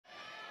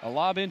A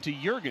lob into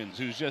Jürgens,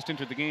 who's just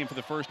entered the game for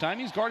the first time.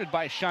 He's guarded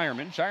by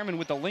Shireman. Shireman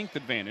with the length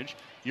advantage.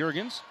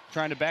 Jürgens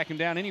trying to back him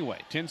down anyway.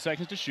 10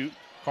 seconds to shoot.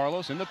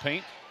 Carlos in the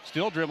paint.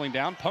 Still dribbling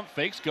down. Pump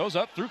fakes. Goes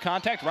up through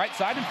contact. Right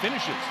side and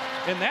finishes.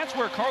 And that's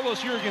where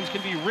Carlos Jürgens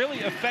can be really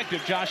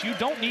effective, Josh. You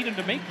don't need him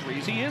to make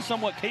threes. He is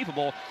somewhat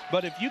capable.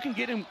 But if you can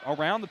get him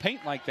around the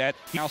paint like that,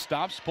 he now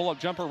stops. Pull-up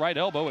jumper, right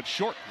elbow. It's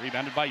short.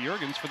 Rebounded by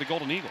Jürgens for the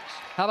Golden Eagles.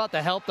 How about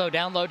the help, though,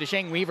 down low?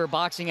 Deshane Weaver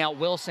boxing out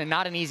Wilson.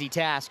 Not an easy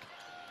task.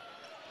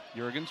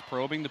 Jürgens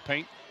probing the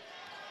paint.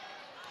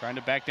 Trying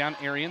to back down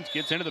Arians.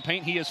 Gets into the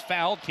paint. He is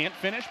fouled. Can't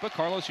finish, but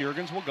Carlos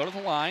Jürgens will go to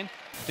the line.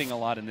 Sting a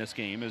lot in this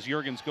game as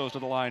Jürgens goes to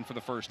the line for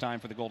the first time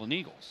for the Golden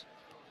Eagles.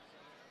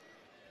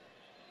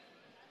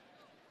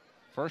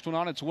 First one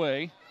on its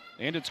way,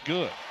 and it's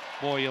good.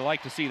 Boy, you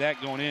like to see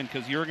that going in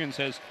because Jürgens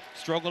has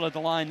struggled at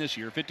the line this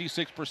year.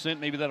 56%,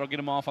 maybe that'll get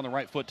him off on the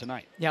right foot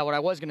tonight. Yeah, what I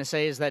was going to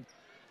say is that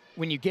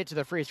when you get to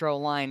the free throw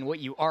line, what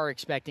you are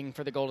expecting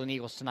for the Golden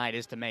Eagles tonight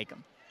is to make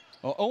them.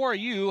 Well,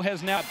 ORU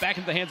has now back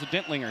into the hands of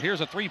Dentlinger. Here's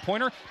a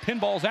three-pointer.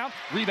 Pinball's out.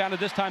 Rebounded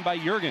this time by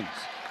Jürgens.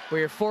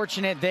 We're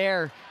fortunate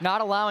there,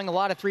 not allowing a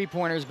lot of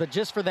three-pointers, but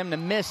just for them to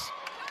miss,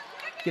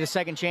 get a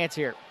second chance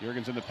here.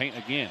 Jürgens in the paint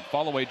again.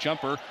 Fall-away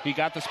jumper. He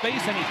got the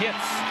space, and he hits.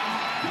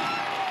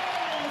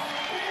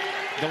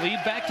 The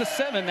lead back to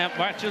 7. That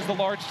matches the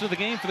largest of the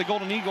game for the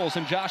Golden Eagles.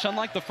 And, Josh,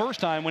 unlike the first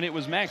time when it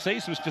was Max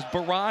Ace was just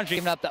barraging.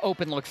 Giving up the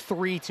open look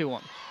 3 to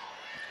him.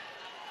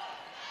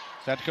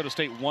 South Dakota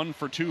State 1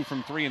 for 2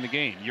 from 3 in the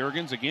game.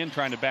 Jürgens again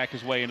trying to back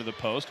his way into the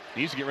post.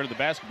 Needs to get rid of the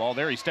basketball.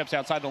 There he steps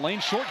outside the lane.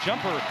 Short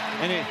jumper,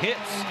 and it hits.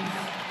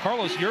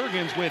 Carlos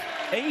Jürgens with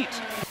 8.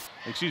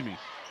 Excuse me.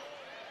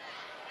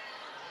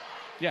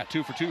 Yeah,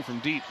 2 for 2 from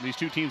deep. These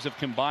two teams have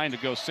combined to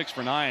go 6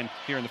 for 9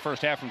 here in the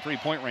first half from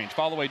three-point range.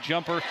 Follow-away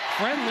jumper.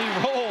 Friendly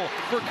roll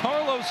for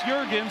Carlos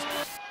Jürgens.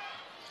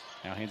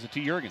 Now hands it to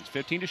Jürgens.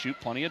 15 to shoot.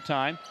 Plenty of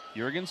time.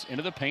 Jürgens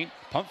into the paint.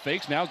 Pump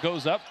fakes. Now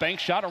goes up. Bank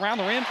shot around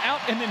the rim. Out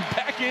and then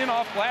back in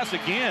off glass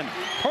again.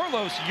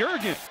 Carlos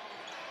Jürgens.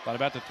 Thought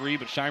about the three,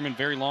 but Shireman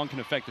very long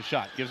can affect the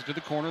shot. Gives it to the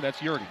corner. That's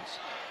Jürgens.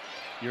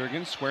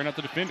 Jürgens squaring up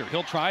the defender.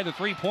 He'll try the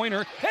three-pointer,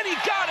 and he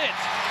got it!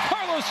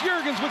 Carlos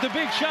Jürgens with a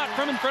big shot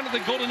from in front of the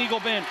Golden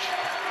Eagle bench.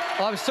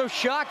 Well, I was so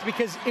shocked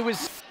because it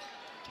was...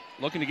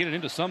 Looking to get it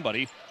into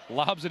somebody.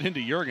 Lobs it into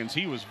Jürgens.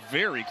 He was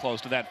very close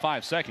to that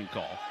 5-second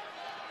call.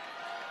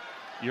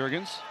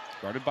 Jürgens,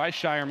 guarded by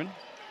Shireman.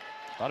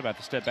 Thought about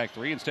the step-back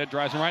three. Instead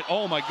drives him right.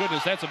 Oh, my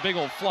goodness, that's a big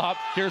old flop.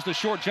 Here's the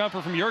short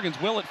jumper from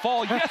Jürgens. Will it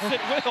fall? Yes,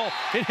 it will.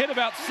 It hit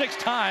about 6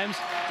 times,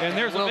 and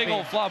there's a big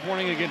old flop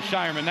warning against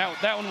Shireman.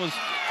 That one was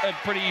a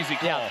pretty easy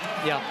call.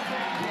 Yeah.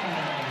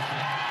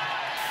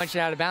 Punch it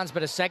out of bounds,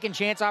 but a second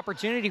chance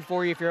opportunity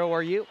for you if you're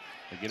ORU.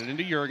 They get it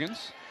into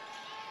Jürgens.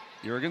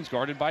 Jürgens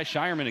guarded by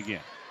Shireman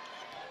again.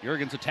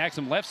 Jürgens attacks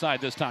him left side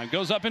this time.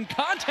 Goes up in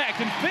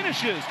contact and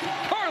finishes.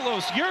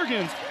 Carlos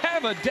Jürgens,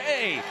 have a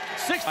day.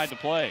 6 to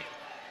play.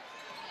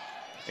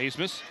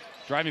 Asmus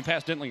driving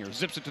past Dentlinger.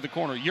 Zips it to the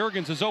corner.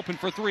 Jürgens is open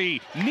for 3.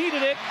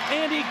 Needed it,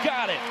 and he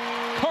got it.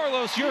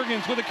 Carlos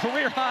Jürgens with a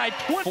career-high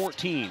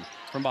 14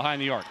 from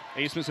behind the arc.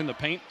 Asmus in the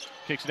paint.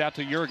 Kicks it out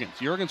to Jürgens.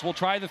 Jürgens will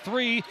try the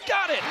 3.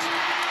 Got it!